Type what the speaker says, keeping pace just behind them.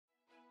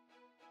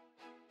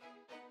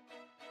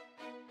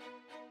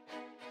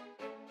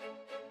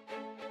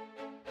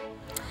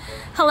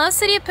Hello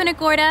City of Punta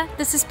Gorda,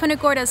 this is Punta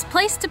Gorda's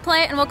Place to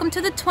Play and welcome to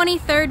the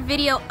 23rd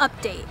video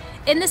update.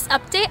 In this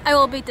update, I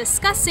will be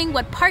discussing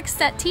what Parks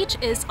That Teach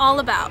is all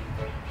about.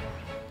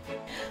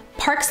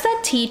 Parks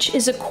That Teach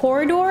is a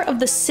corridor of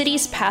the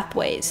city's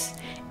pathways.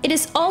 It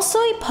is also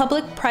a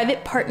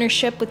public-private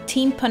partnership with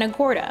Team Punta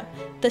Gorda,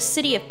 the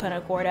City of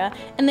Punta Gorda,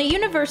 and the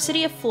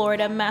University of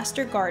Florida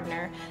Master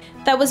Gardener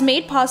that was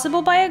made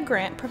possible by a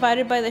grant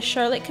provided by the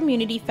Charlotte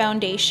Community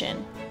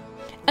Foundation.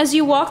 As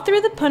you walk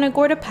through the Punta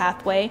Gorda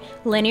Pathway,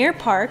 Linear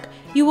Park,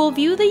 you will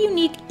view the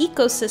unique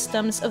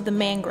ecosystems of the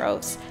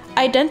mangroves,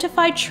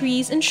 identify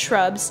trees and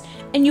shrubs,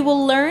 and you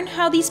will learn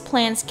how these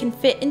plants can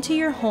fit into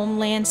your home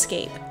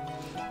landscape.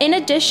 In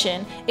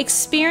addition,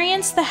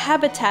 experience the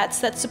habitats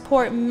that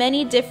support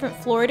many different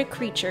Florida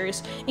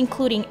creatures,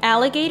 including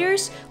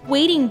alligators,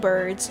 wading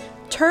birds,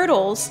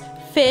 turtles,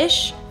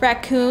 fish,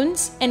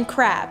 raccoons, and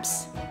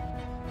crabs.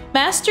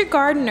 Master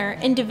Gardener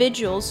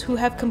individuals who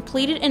have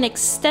completed an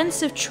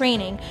extensive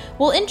training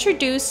will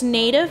introduce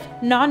native,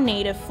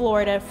 non-native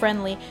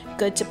Florida-friendly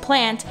good to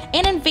plant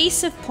and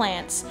invasive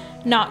plants,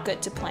 not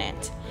good to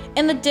plant,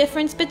 and the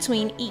difference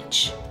between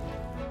each.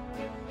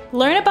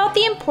 Learn about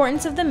the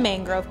importance of the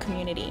mangrove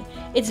community,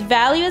 its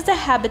value as a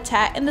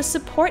habitat, and the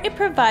support it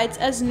provides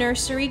as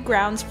nursery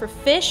grounds for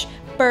fish,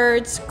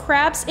 birds,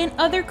 crabs, and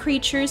other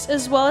creatures,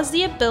 as well as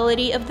the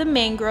ability of the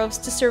mangroves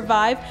to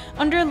survive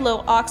under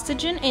low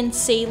oxygen and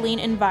saline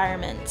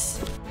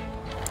environments.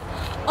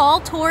 All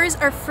tours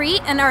are free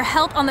and are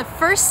held on the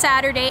first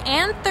Saturday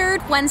and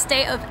third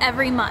Wednesday of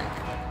every month.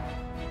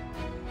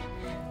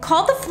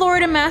 Call the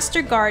Florida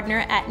Master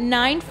Gardener at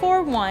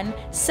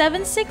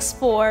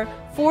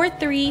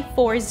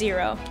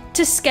 941-764-4340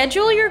 to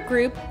schedule your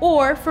group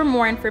or for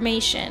more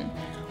information.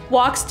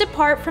 Walks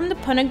depart from the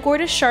Punta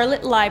Gorda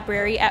Charlotte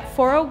Library at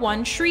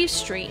 401 Shreve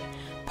Street.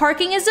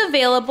 Parking is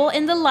available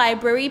in the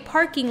library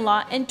parking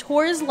lot and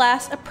tours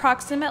last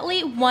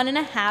approximately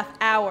 1.5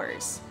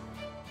 hours.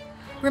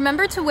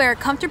 Remember to wear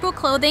comfortable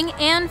clothing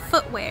and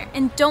footwear,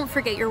 and don't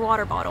forget your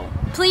water bottle.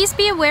 Please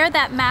be aware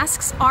that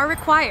masks are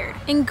required,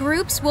 and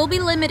groups will be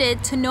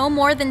limited to no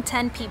more than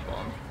 10 people.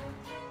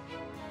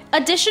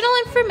 Additional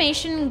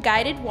information and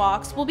guided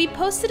walks will be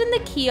posted in the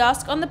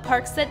kiosk on the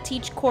Parks That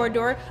Teach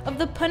corridor of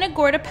the Punta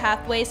Gorda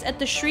pathways at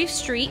the Shreve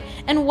Street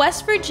and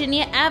West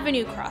Virginia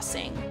Avenue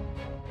crossing.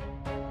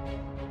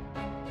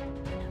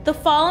 The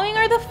following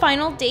are the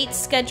final dates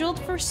scheduled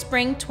for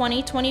spring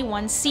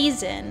 2021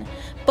 season.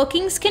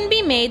 Bookings can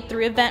be made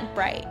through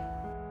Eventbrite.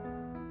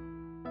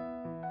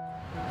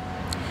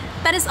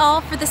 That is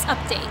all for this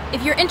update.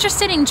 If you're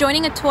interested in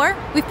joining a tour,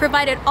 we've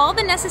provided all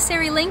the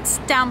necessary links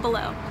down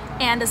below.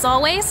 And as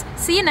always,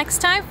 see you next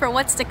time for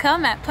what's to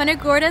come at Punta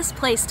Gorda's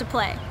Place to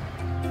Play.